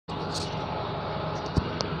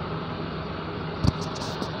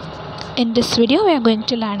In this video, we are going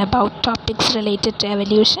to learn about topics related to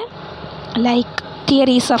evolution, like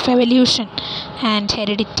theories of evolution and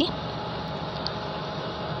heredity.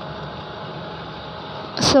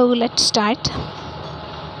 So, let's start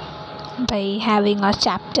by having a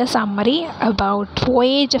chapter summary about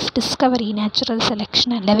voyage of discovery, natural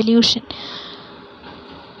selection, and evolution.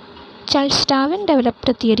 Charles Darwin developed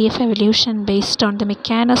a theory of evolution based on the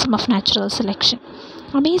mechanism of natural selection.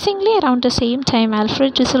 Amazingly, around the same time,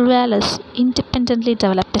 Alfred Russel Wallace independently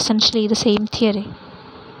developed essentially the same theory.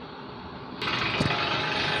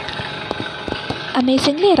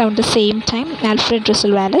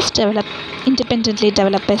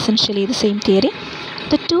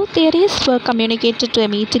 The two theories were communicated to a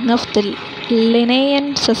meeting of the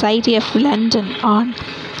Linnean Society of London on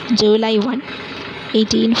July 1,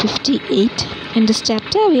 1858. In this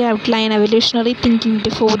chapter, we outline evolutionary thinking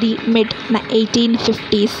before the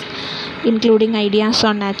mid-1850s, including ideas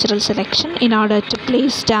on natural selection, in order to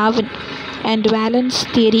place Darwin and Wallace's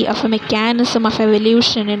theory of a mechanism of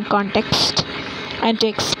evolution in context, and to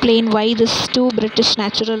explain why these two British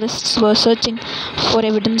naturalists were searching for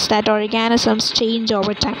evidence that organisms change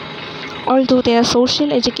over time. Although their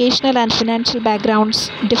social, educational, and financial backgrounds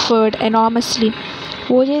differed enormously,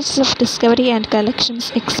 voyages of discovery and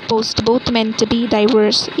collections exposed both men to be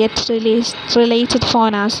diverse yet related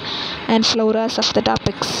faunas and floras of the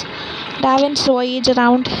tropics. Darwin's voyage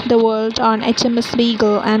around the world on HMS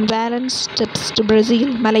Beagle and Wallace's trips to Brazil,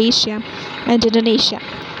 Malaysia, and Indonesia.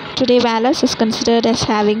 Today, Wallace is considered as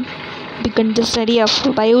having begun the study of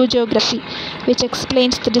biogeography, which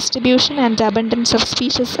explains the distribution and abundance of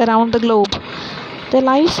species around the globe. The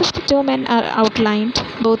lives of the two men are outlined,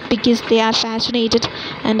 both because they are fascinated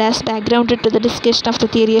and as background to the discussion of the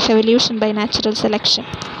theory of evolution by natural selection.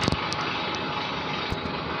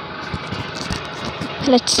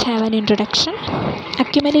 Let's have an introduction.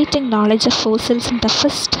 Accumulating knowledge of fossils in the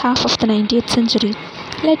first half of the 19th century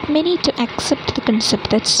led many to accept the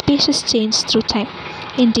concept that species change through time.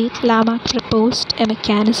 Indeed, Lamarck proposed a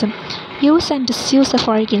mechanism, use and disuse of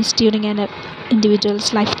organs during an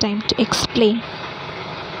individual's lifetime, to explain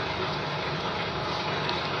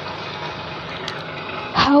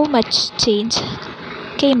how much change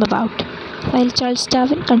came about. While Charles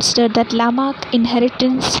Darwin considered that Lamarck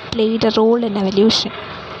inheritance played a role in evolution,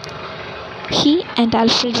 he and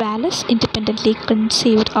Alfred Wallace independently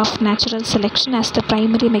conceived of natural selection as the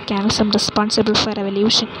primary mechanism responsible for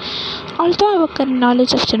evolution. Although our current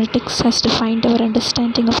knowledge of genetics has defined our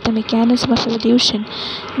understanding of the mechanism of evolution,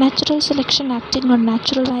 natural selection acting on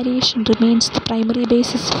natural variation remains the primary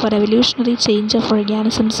basis for evolutionary change of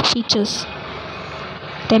organisms' features.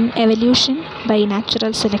 Then evolution by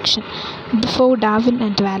natural selection. Before Darwin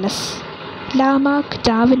and Wallace, Lamarck,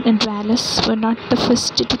 Darwin, and Wallace were not the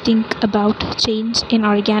first to think about change in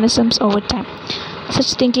organisms over time.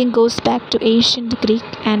 Such thinking goes back to ancient Greek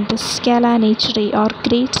and the scala naturae, or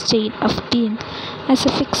great chain of being, as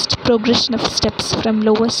a fixed progression of steps from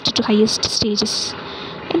lowest to highest stages.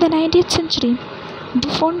 In the 19th century,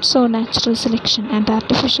 Buffon saw natural selection and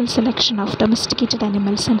artificial selection of domesticated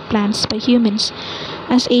animals and plants by humans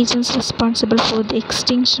as agents responsible for the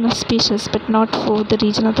extinction of species but not for the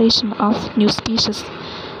regeneration of new species.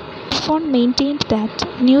 Buffon maintained that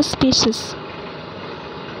new species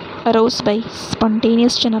arose by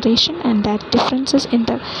spontaneous generation and that differences in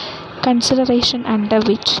the consideration under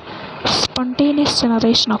which spontaneous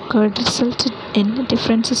generation occurred resulted in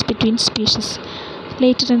differences between species.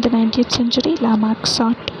 Later in the 19th century, Lamarck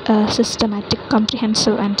sought a systematic,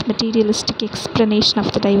 comprehensive, and materialistic explanation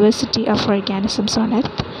of the diversity of organisms on Earth.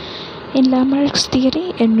 In Lamarck's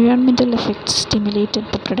theory, environmental effects stimulated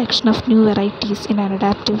the production of new varieties in an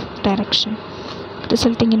adaptive direction,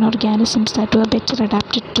 resulting in organisms that were better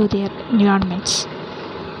adapted to their environments.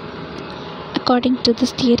 According to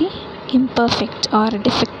this theory, imperfect or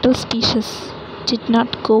defective species did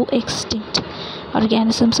not go extinct.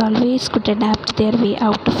 Organisms always could adapt their way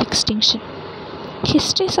out of extinction.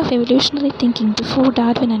 Histories of evolutionary thinking before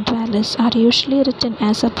Darwin and Wallace are usually written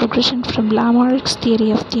as a progression from Lamarck's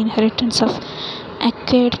theory of the inheritance of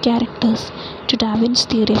acquired characters to Darwin's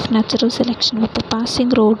theory of natural selection, with the passing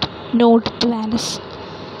node to Wallace.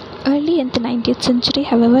 Early in the 19th century,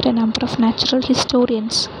 however, a number of natural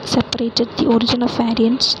historians separated the origin of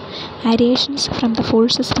variations from the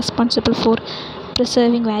forces responsible for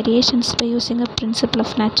preserving variations by using a principle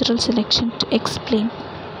of natural selection to explain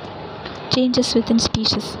changes within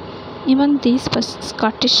species. Among these was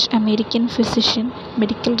Scottish-American physician,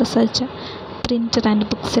 medical researcher, printer and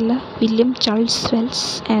bookseller William Charles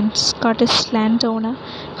Wells, and Scottish landowner,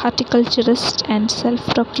 horticulturist, and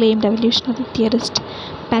self-proclaimed evolutionary theorist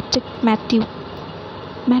Patrick Matthew.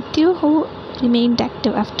 Matthew, who remained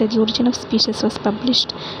active after The Origin of Species was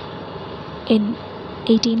published in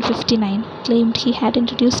 1859, claimed he had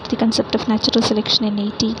introduced the concept of natural selection in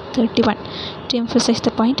 1831. To emphasize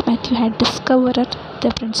the point, Matthew had discovered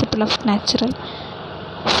the principle of natural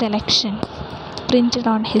selection printed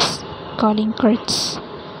on his calling cards.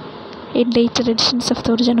 In later editions of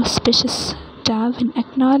The Origin of Species, Darwin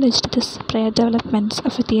acknowledged the prior developments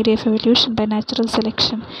of a theory of evolution by natural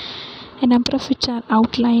selection, a number of which are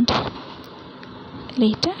outlined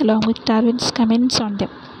later along with Darwin's comments on them.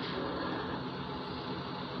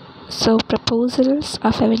 So, proposals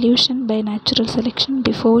of evolution by natural selection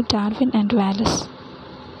before Darwin and Wallace.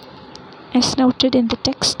 As noted in the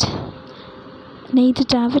text, neither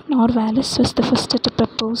Darwin nor Wallace was the first to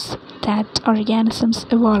propose that organisms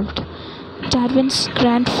evolved. Darwin's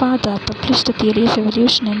grandfather published a theory of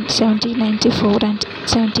evolution in 1794 and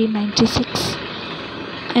 1796,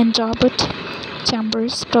 and Robert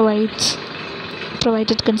Chambers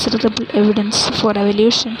provided considerable evidence for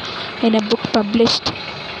evolution in a book published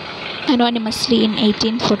anonymously in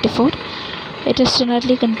 1844. It is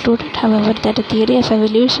generally concluded, however, that a theory of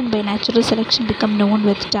evolution by natural selection became known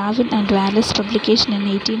with Darwin and Wallace's publication in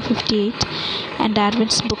 1858 and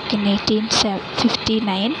Darwin's book in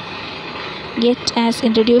 1859. Yet, as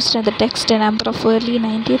introduced in the text, a number of early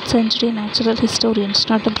 19th century natural historians,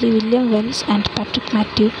 notably William Wells and Patrick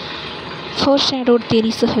Matthew, foreshadowed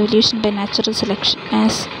theories of evolution by natural selection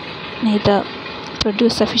as neither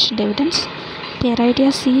produced sufficient evidence. Their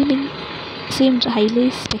ideas seemed highly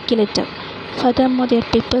speculative. Furthermore, their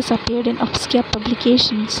papers appeared in obscure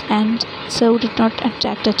publications and so did not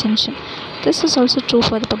attract attention. This was also true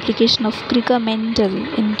for the publication of Gregor Mendel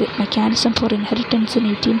in The Mechanism for Inheritance in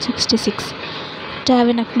 1866.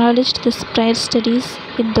 Darwin acknowledged the prior studies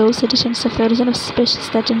in those editions of The Origin of Species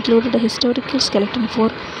that included a historical skeleton for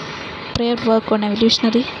prior work on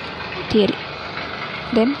evolutionary theory.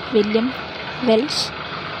 Then William Wells,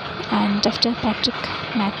 and after Patrick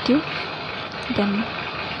Matthew, then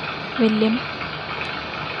William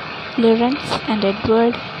Lawrence and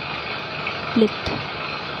Edward Blyth.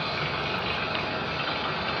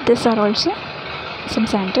 These are also some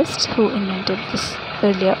scientists who invented this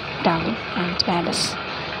earlier Darwin and Wallace.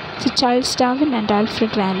 So Charles Darwin and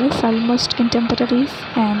Alfred Wallace, almost contemporaries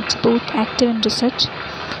and both active in research.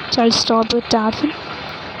 Charles Robert Darwin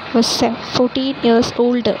was 14 years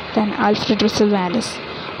older than Alfred Russel Wallace,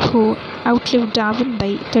 who outlived Darwin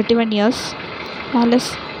by 31 years.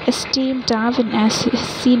 Wallace esteemed Darwin as his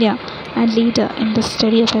senior and leader in the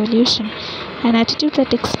study of evolution, an attitude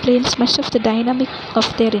that explains much of the dynamic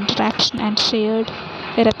of their interaction and shared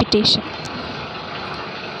a reputation.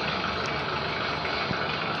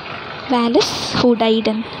 Wallace, who died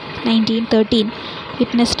in 1913,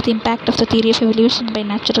 witnessed the impact of the theory of evolution by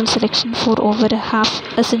natural selection for over half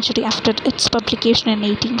a century after its publication in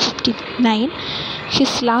 1859.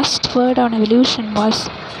 His last word on evolution was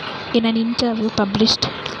in an interview published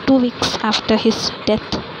 2 weeks after his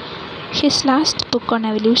death. His last book on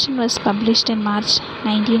evolution was published in March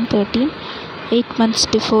 1913, 8 months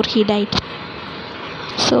before he died.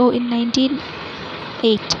 So in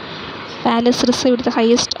 1908, Wallace received the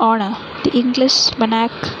highest honor, the English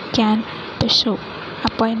Monarch Can Bishop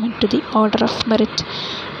appointment to the Order of Merit,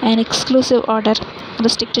 an exclusive order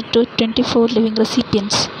restricted to 24 living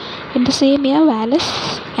recipients. In the same year,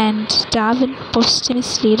 Wallace and Darwin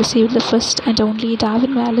posthumously received the first and only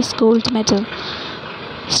Darwin-Wallace Gold Medal,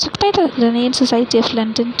 struck by the Linnean Society of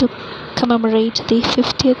London to commemorate the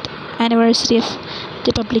 50th anniversary of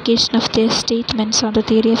the publication of their statements on the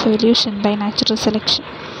theory of evolution by natural selection.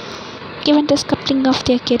 Given this coupling of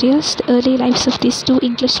their careers, the early lives of these two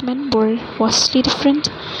Englishmen were vastly different.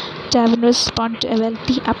 Darwin was born to a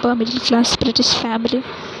wealthy upper-middle-class British family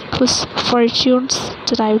whose fortunes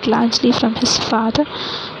derived largely from his father,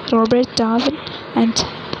 Robert Darwin, and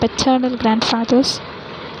paternal grandfathers,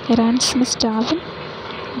 Erasmus Darwin,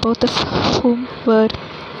 both of whom were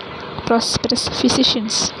prosperous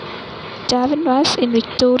physicians. Darwin was in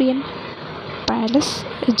Victorian palace,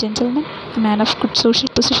 a gentleman, a man of good social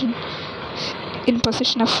position, in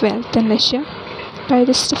possession of wealth and leisure. By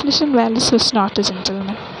this definition, Wallace was not a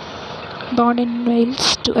gentleman. Born in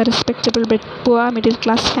Wales to a respectable but poor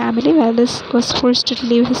middle-class family, Wallace was forced to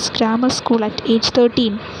leave his grammar school at age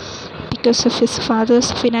 13 because of his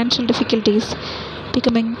father's financial difficulties,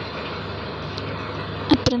 becoming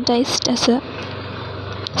apprenticed as a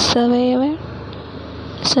surveyor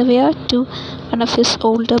to one of his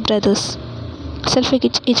older brothers.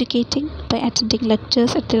 Self-educating by attending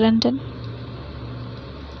lectures at the London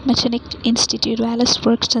Mechanic Institute, Wallace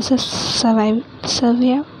worked as a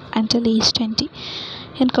surveyor until age 20.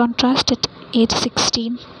 In contrast, at age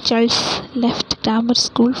 16, Charles left grammar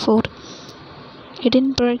school for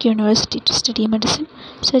Edinburgh University to study medicine.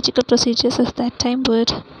 Surgical procedures at that time were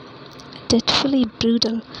deathfully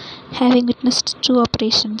brutal. Having witnessed two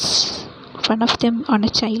operations, one of them on a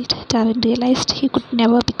child, Darwin realized he could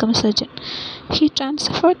never become a surgeon. He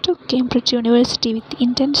transferred to Cambridge University with the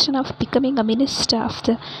intention of becoming a minister of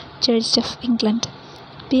the Church of England.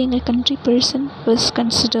 Being a country person was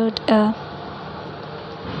considered a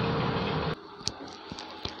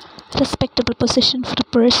respectable position for a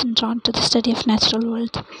person drawn to the study of natural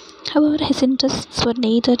world. However, his interests were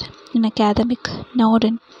neither in academic nor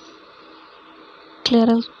in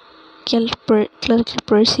clerical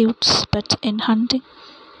pursuits, but in hunting,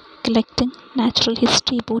 collecting, natural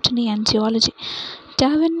history, botany, and geology.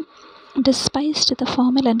 Darwin despised the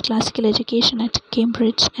formal and classical education at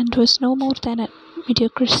Cambridge and was no more than a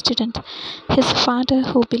mediocre student. His father,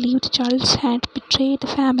 who believed Charles had betrayed the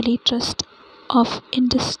family trust of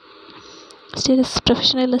industrious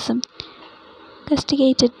professionalism,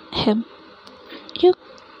 castigated him. "You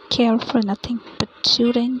care for nothing but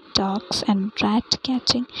shooting dogs and rat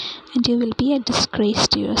catching, and you will be a disgrace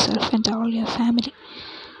to yourself and all your family."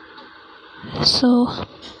 So,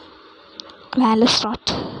 Wallace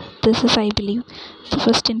wrote, this is, I believe, the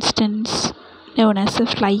first instance known as a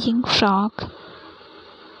flying frog.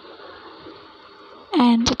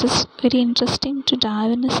 And it is very interesting to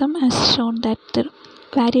Darwinism as shown that the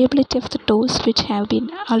variability of the toes, which have been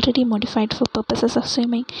already modified for purposes of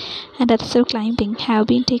swimming and others of climbing, have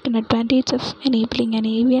been taken advantage of, enabling an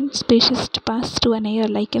avian species to pass through an air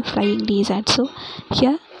like a flying lizard. So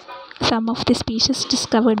here some of the species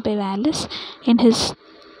discovered by Wallace in his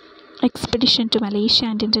expedition to Malaysia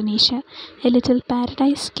and Indonesia: a little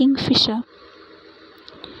paradise kingfisher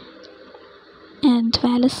and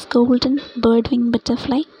Wallace golden birdwing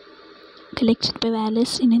butterfly, collected by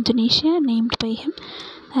Wallace in Indonesia, named by him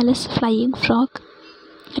Wallace flying frog;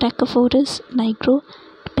 Rhacophorus nigro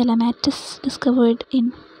pelamatus, discovered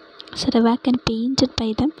in Sarawak and painted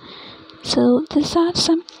by them. So these are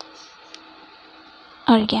some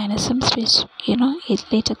organisms which it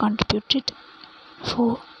later contributed for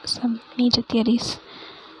some major theories.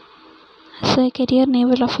 So a career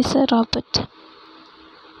naval officer, Robert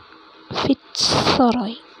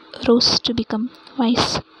Fitzroy, rose to become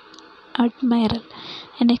vice admiral,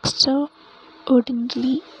 an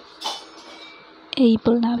extraordinarily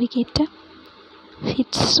able navigator.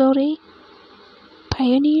 Fitzroy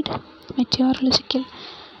pioneered meteorological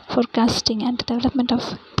forecasting and the development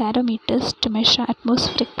of barometers to measure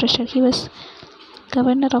atmospheric pressure. He was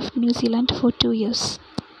governor of New Zealand for 2 years.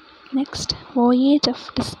 Next, voyage of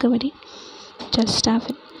discovery, Charles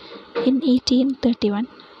Darwin. In 1831,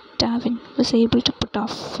 Darwin was able to put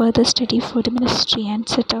off further study for the ministry and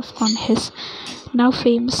set off on his now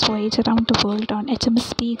famous voyage around the world on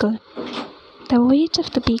HMS Beagle. The voyage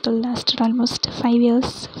of the Beagle lasted almost 5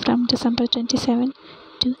 years, from December 27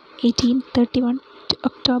 to 1831 to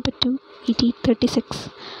October 2, 1836.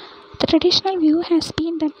 The traditional view has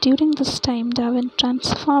been that during this time Darwin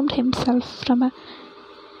transformed himself from a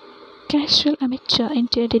casual amateur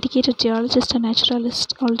into a dedicated geologist and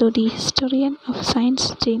naturalist, although the historian of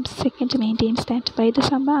science James II maintains that by the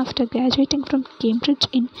summer after graduating from Cambridge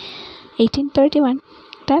in 1831,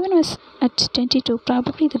 Darwin was at 22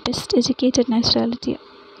 probably the best educated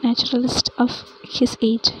naturalist of his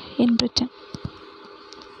age in Britain.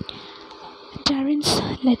 Darwin's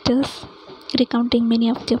letters, recounting many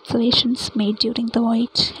of the observations made during the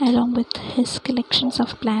voyage, along with his collections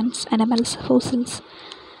of plants, animals, fossils,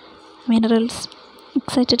 minerals,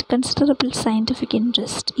 excited considerable scientific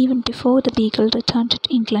interest even before the Beagle returned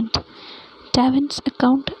to England. Darwin's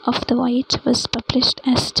account of the voyage was published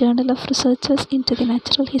as Journal of Researchers into the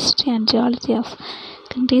Natural History and Geology of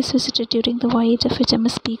countries visited during the voyage of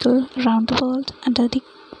HMS Beagle around the world under the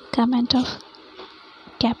command of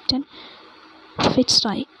Captain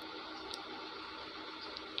Fitzroy.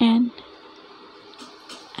 An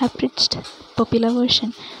abridged popular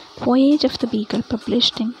version, Voyage of the Beagle,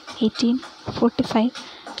 published in 1845,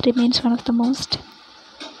 remains one of the most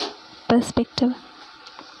perspective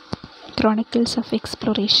chronicles of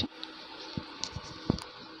exploration.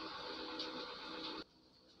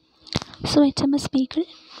 So HMS Beagle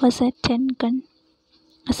was a 10-gun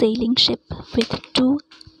sailing ship with 2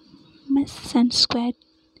 masts and square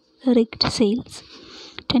rigged sails,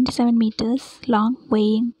 27 meters long,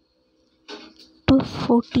 weighing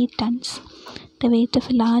 240 tons, the weight of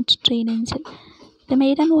a large train engine. The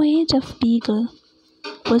maiden voyage of Beagle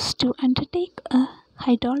was to undertake a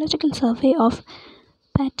hydrological survey of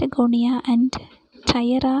Patagonia and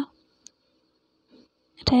Tierra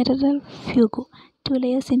del Fuego, 2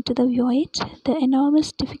 layers into the voyage, the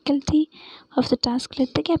enormous difficulty of the task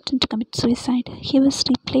led the captain to commit suicide. He was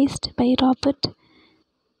replaced by Robert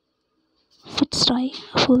Fitzroy,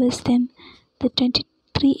 who was then the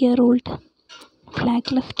 23-year-old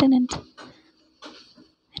flag lieutenant.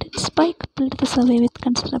 Spike pulled the survey with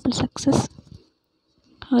considerable success,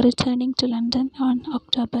 returning to London on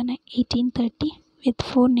October 1830 with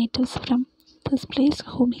 4 natives from this place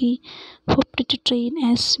whom he hoped to train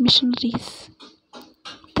as missionaries.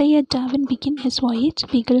 The year Darwin began his voyage,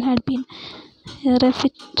 Beagle had been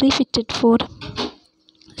refitted for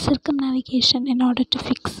circumnavigation in order to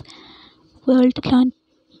fix world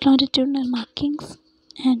longitudinal markings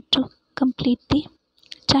and to complete the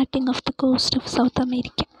charting of the coast of South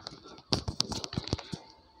America.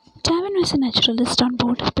 Darwin was a naturalist on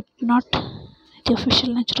board, but not the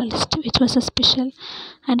official naturalist, which was a special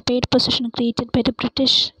and paid position created by the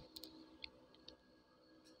British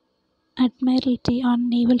Admiralty on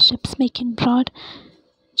naval ships making broad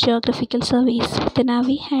geographical surveys. The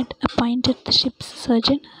Navy had appointed the ship's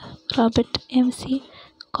surgeon, Robert M.C.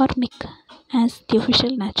 Cormick, as the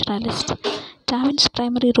official naturalist. Darwin's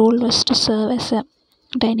primary role was to serve as a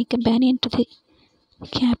dining companion to the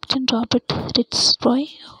Captain Robert Fitzroy,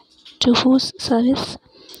 to whose service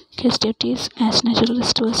his duties as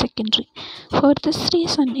naturalist were secondary. For this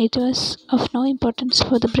reason, it was of no importance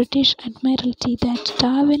for the British Admiralty that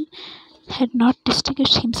Darwin had not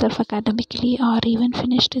distinguished himself academically or even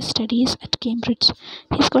finished his studies at Cambridge.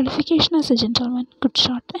 His qualification as a gentleman, good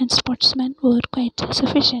shot, and sportsman were quite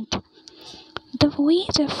sufficient. The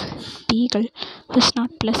voyage of Beagle was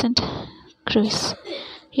not pleasant cruise.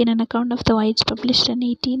 In an account of the voyage published in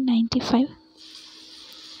 1995,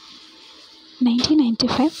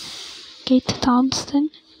 Kate Thompson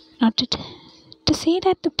noted, "To say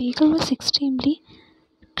that the Beagle was extremely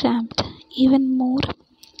cramped, even more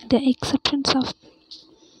the expectations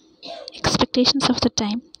of the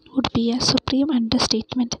time, would be a supreme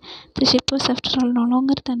understatement. The ship was, after all, no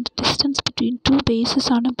longer than the distance between 2 bases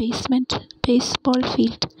on a baseball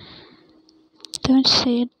field."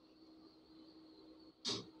 Devonshire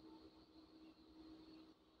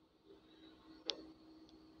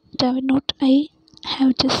Darwin note, "I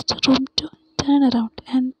have just room to turn around,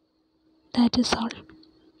 and that is all."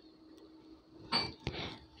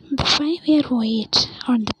 The 5-year voyage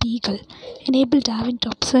on the Beagle enabled Darwin to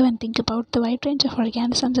observe and think about the wide range of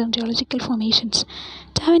organisms and geological formations.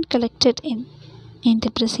 Darwin collected in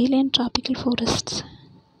the Brazilian tropical forests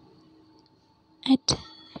at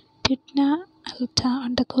Punta Alta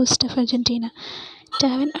on the coast of Argentina.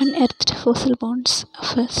 Darwin unearthed fossil bones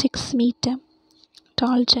of a 6-meter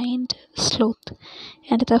tall giant sloth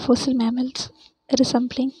and other fossil mammals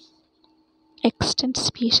resembling extant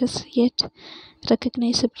species, yet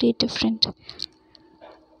recognizably different.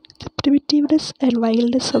 The primitiveness and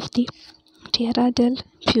wildness of the Tierra del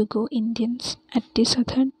Fuego Indians at the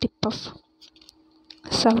southern tip of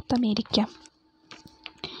South America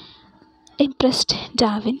impressed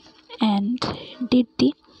Darwin, and did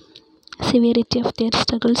the severity of their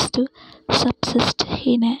struggles to subsist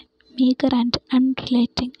in a meager and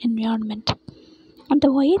unrelating environment. On the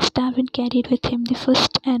voyage, Darwin carried with him the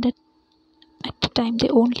first and at the time the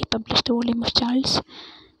only published volume of Charles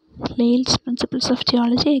Lyell's Principles of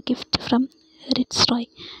Geology, a gift from Fitzroy.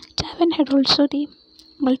 Darwin had also the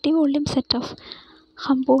multi-volume set of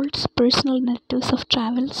Humboldt's personal narratives of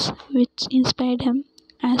travels, which inspired him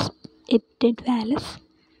as it did Wallace.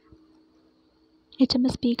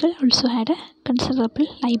 HMS Beagle also had a considerable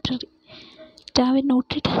library. Darwin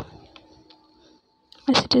noted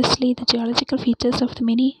assiduously the geological features of the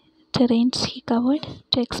many terrains he covered.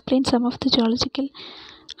 To explain some of the geological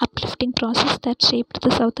uplifting process that shaped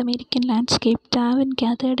the South American landscape, Darwin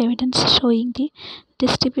gathered evidence showing the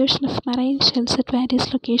distribution of marine shells at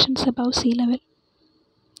various locations above sea level.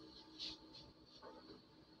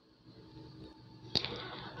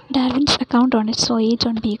 Darwin's account on its voyage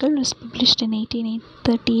on Beagle was published in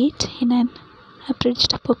 1838 in an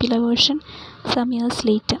abridged popular version some years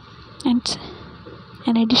later, and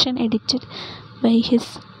an edition edited by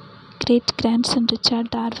his great-grandson Richard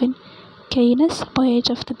Darwin. Keynes' Voyage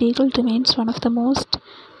of the Beagle remains one of the most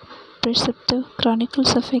perceptive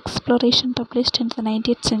chronicles of exploration published in the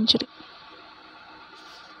 19th century.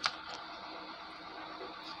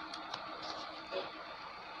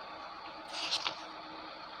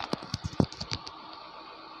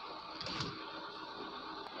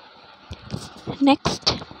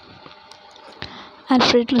 Next,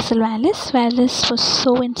 Alfred Russel Wallace. Wallace was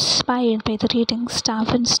so inspired by the readings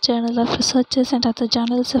Darwin's Journal of Researches and other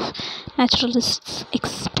journals of naturalists,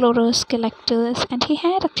 explorers, collectors, and he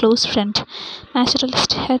had a close friend,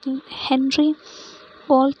 naturalist Henry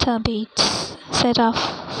Walter Bates set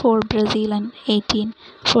off for Brazil in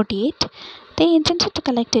 1848. They intended to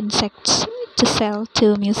collect insects to sell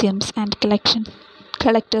to museums and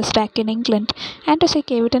collectors back in England and to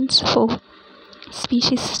seek evidence for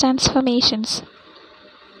species transformations.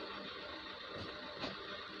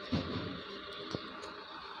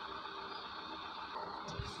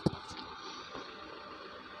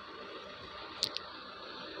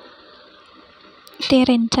 Their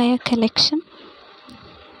entire collection,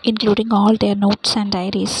 including all their notes and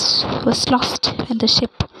diaries, was lost when the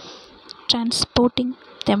ship transporting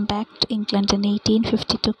them back to England in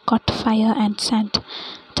 1852 caught fire and sank.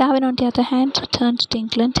 Darwin, on the other hand, returned to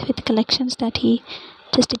England with collections that he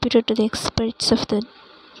distributed to the experts of the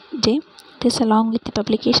day. This, along with the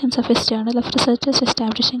publications of his journal of researches,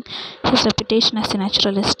 establishing his reputation as a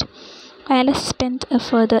naturalist. Wallace spent a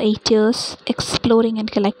further 8 years exploring and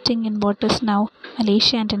collecting in what is now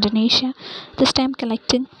Malaysia and Indonesia, this time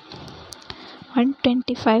collecting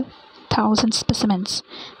 125,000 specimens,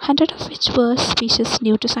 100 of which were species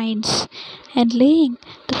new to science, and laying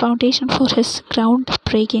the foundation for his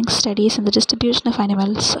groundbreaking studies in the distribution of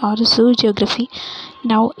animals, or zoogeography,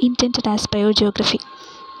 now intended as biogeography.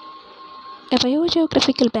 A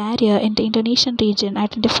biogeographical barrier in the Indonesian region,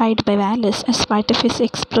 identified by Wallace as part of his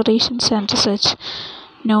explorations and research,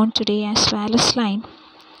 known today as Wallace Line,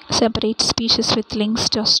 separates species with links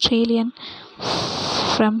to Australian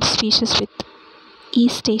from species with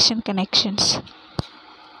East Asian connections.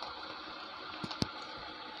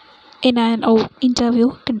 In an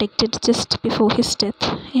interview conducted just before his death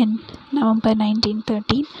in November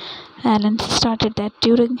 1913, Allen stated that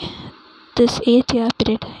during this 8-year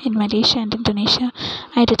period in Malaysia and Indonesia,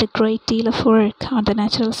 I did a great deal of work on the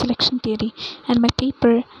natural selection theory, and my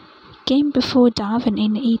paper came before Darwin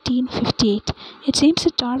in 1858. It seems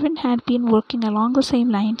that Darwin had been working along the same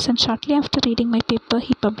lines, and shortly after reading my paper,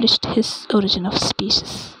 he published his Origin of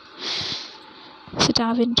Species. So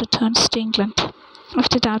Darwin returns to England.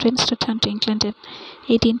 After Darwin's return to England in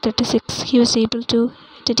 1836, he was able to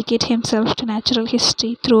dedicate himself to natural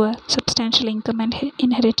history through a substantial income and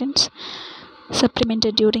inheritance,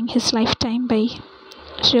 supplemented during his lifetime by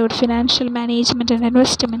shrewd financial management and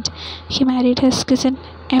investment. He married his cousin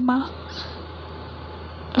Emma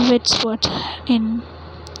Wordsworth and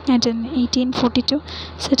in 1842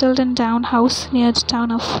 settled in Down House near the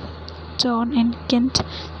town of Down in Kent,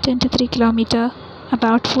 23 kilometers,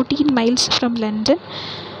 about 14 miles from London.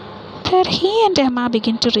 There he and Emma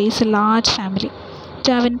began to raise a large family.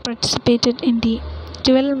 Darwin participated in the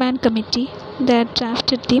 12-man committee that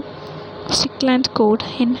drafted the Strickland Code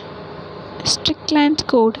in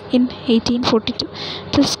 1842.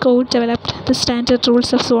 This code developed the standard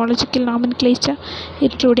rules of zoological nomenclature,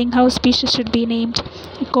 including how species should be named,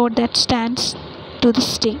 a code that stands to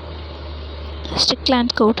this day.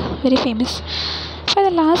 Strickland Code, very famous. For the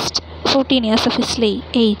last 14 years of his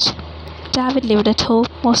age, Darwin lived at home,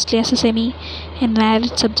 mostly as a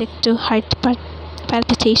semi-invalid, subject to heart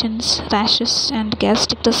palpitations, rashes, and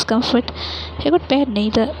gastric discomfort. He could bear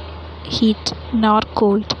neither heat nor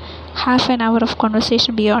cold. Half an hour of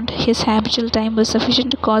conversation beyond his habitual time was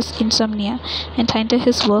sufficient to cause insomnia and hinder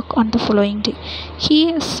his work on the following day.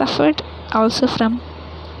 He suffered also from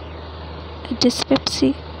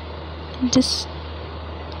dyspepsia,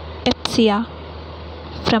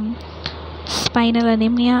 from spinal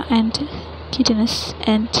anemia and giddiness,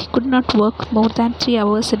 and he could not work more than 3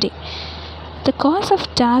 hours a day. The cause of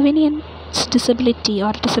Darwinian's disability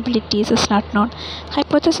or disabilities is not known.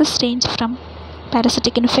 Hypotheses range from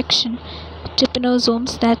parasitic infection,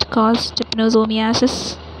 trypanosomes that cause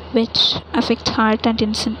trypanosomiasis, which affect heart and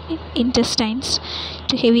intestines,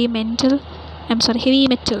 to heavy metal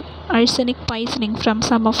arsenic poisoning from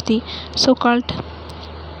some of the so-called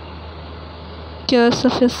cures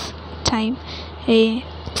of his time, a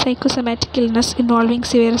psychosomatic illness involving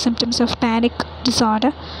severe symptoms of panic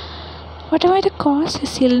disorder. Whatever the cause,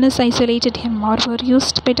 his illness isolated him, or were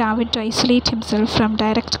used by Darwin to isolate himself from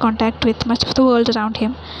direct contact with much of the world around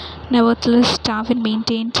him. Nevertheless, Darwin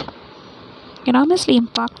maintained enormously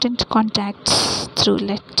important contacts through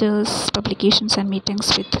letters, publications, and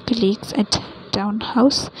meetings with colleagues at Down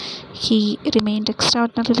House. He remained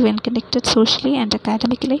extraordinarily well connected socially and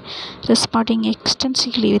academically, responding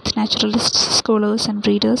extensively with naturalists, scholars, and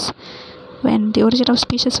readers. When The Origin of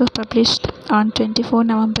Species was published on 24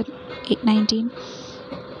 November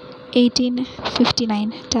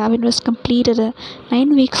 1859, Darwin was completed a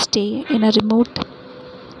 9-week stay in a remote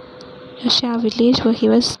Yorkshire village where he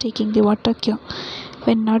was taking the water cure.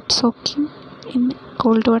 When not soaking in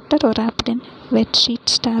cold water or wrapped in wet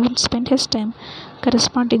sheets, Darwin spent his time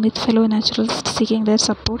corresponding with fellow naturalists, seeking their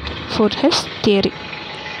support for his theory.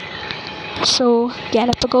 So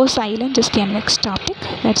Galapagos Island is the next topic.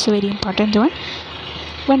 That's a very important one.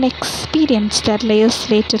 One experience that years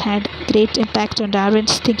later had great impact on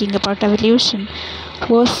Darwin's thinking about evolution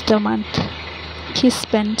was the month he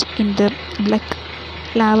spent in the black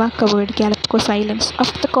lava-covered Galapagos Islands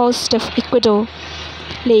off the coast of Ecuador,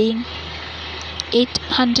 laying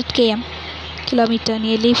 800 kilometer,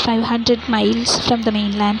 nearly 500 miles from the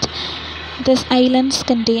mainland. These islands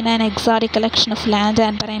contain an exotic collection of land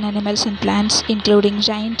and marine animals and plants, including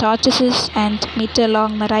giant tortoises and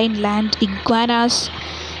meter-long marine land iguanas.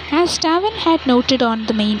 As Darwin had noted on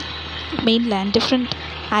the mainland, different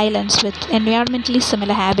islands with environmentally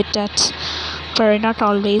similar habitats were not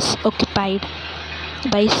always occupied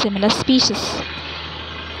by similar species.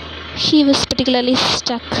 He was particularly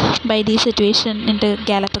struck by the situation in the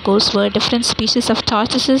Galapagos, where different species of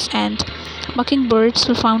tortoises and mockingbirds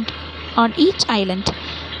were found on each island.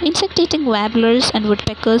 Insect-eating warblers and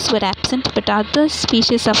woodpeckers were absent, but other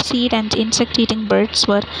species of seed and insect-eating birds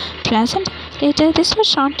were present. Later, this was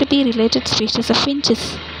shown to be related species of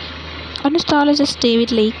finches. Ornithologists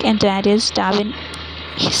David Lake and various Darwin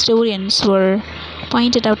historians were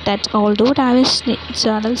pointed out that although Darwin's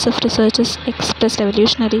journals of researchers expressed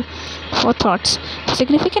evolutionary forethoughts, the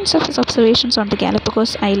significance of his observations on the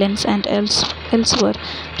Galapagos Islands and elsewhere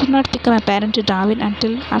did not become apparent to Darwin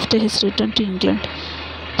until after his return to England.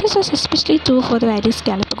 This was especially true for the various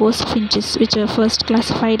Galapagos finches, which were first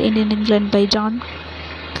classified in England by John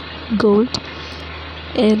Gould,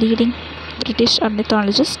 a leading British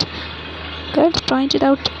ornithologist. Gould pointed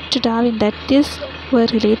out to Darwin that these were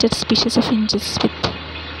related species of finches with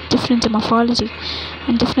different morphology,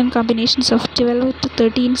 and different combinations of 12 to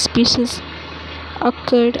 13 species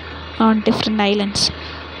occurred on different islands.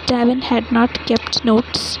 Darwin had not kept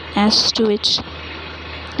notes as to which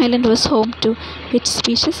island was home to which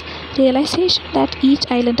species. Realization that each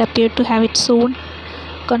island appeared to have its own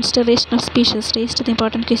constellation of species raised the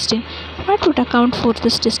important question: what would account for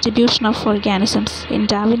this distribution of organisms? In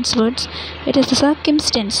Darwin's words, it is the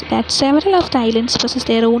circumstance that several of the islands possess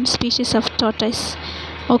their own species of tortoise,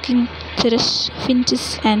 mocking thrush,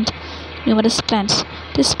 finches, and numerous plants.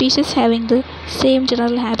 These species, having the same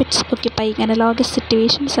general habits, occupying analogous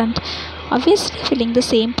situations, and obviously filling the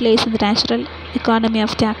same place in the natural economy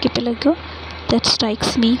of the archipelago, that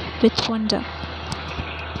strikes me with wonder.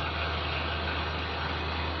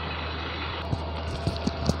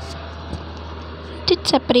 Did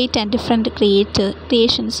separate and different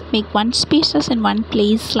creations make one species in one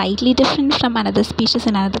place slightly different from another species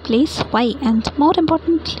in another place? Why? And more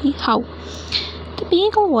importantly, how? The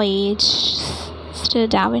Beagle voyage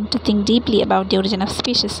stirred Darwin to think deeply about the origin of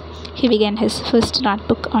species. He began his first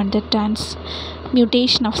notebook on the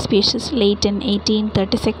transmutation of species late in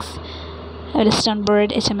 1836. Whilst on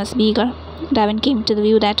board HMS Beagle, Darwin came to the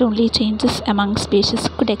view that only changes among species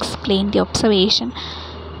could explain the observation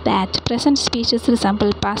that present species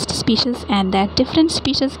resemble past species and that different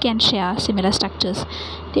species can share similar structures.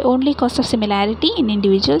 The only cause of similarity in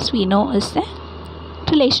individuals we know is the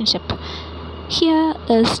relationship. Here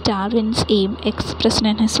is Darwin's aim expressed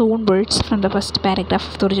in his own words from the first paragraph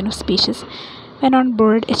of The Origin of Species. When on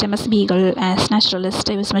board HMS Beagle as naturalist,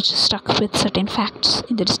 I was much struck with certain facts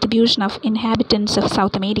in the distribution of inhabitants of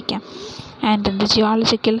South America and in the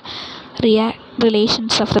geological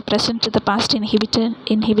relations of the present to the past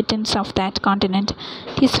inhabitants of that continent.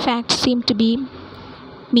 These facts seem to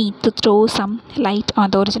me to throw some light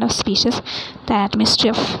on the origin of species, that mystery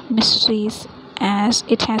of mysteries, as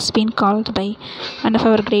it has been called by one of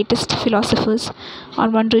our greatest philosophers.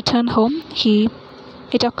 On one return home,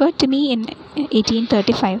 it occurred to me in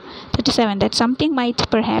 1837 that something might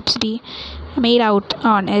perhaps be made out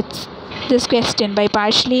on this question by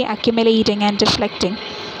partially accumulating and reflecting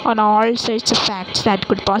on all sorts of facts that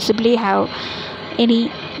could possibly have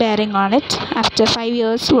any bearing on it. After 5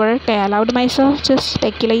 years' work, I allowed myself to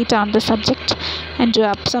speculate on the subject and drew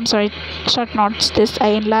up some short notes. This I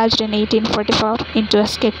enlarged in 1844 into a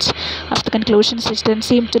sketch of the conclusions, which then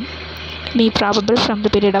seemed to me probable. From the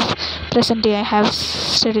period of present day, I have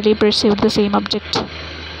steadily perceived the same object.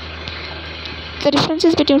 The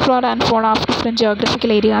differences between flora and fauna of different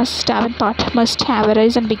geographical areas, Darwin thought, must have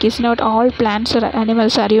arisen because not all plants or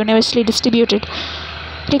animals are universally distributed.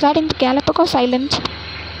 Regarding the Galapagos Island,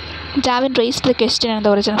 Darwin raised the question on the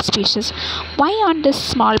origin of species. Why on this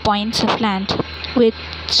small points of land, which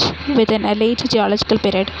within a late geological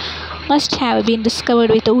period must have been discovered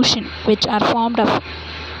with ocean, which are formed of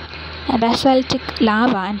basaltic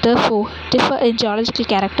lava and therefore differ in geological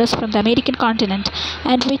characters from the American continent,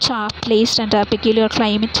 and which are placed under a peculiar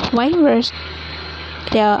climate? Why were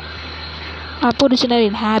there Aboriginal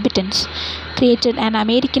inhabitants created an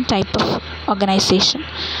American type of organization.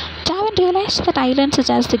 Darwin realized that islands such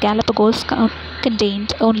as the Galapagos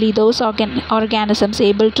contained only those organisms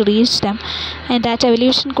able to reach them, and that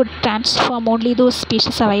evolution could transform only those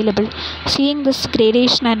species available. Seeing this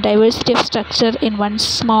gradation and diversity of structure in one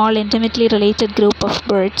small, intimately related group of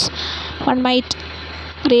birds, one might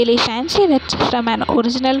really fancy that from an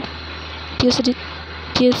original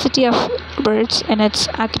paucity of birds in its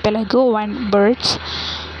archipelago one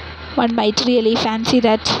might really fancy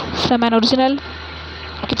that from an original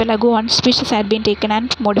archipelago one species had been taken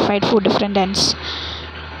and modified for different ends.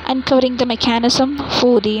 Uncovering the mechanism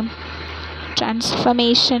for the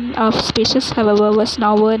transformation of species, however, was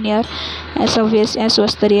nowhere near as obvious as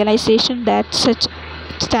was the realization that such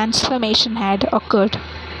transformation had occurred.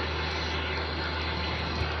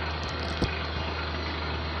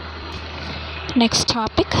 Next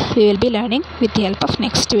topic we will be learning with the help of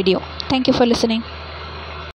next video. Thank you for listening.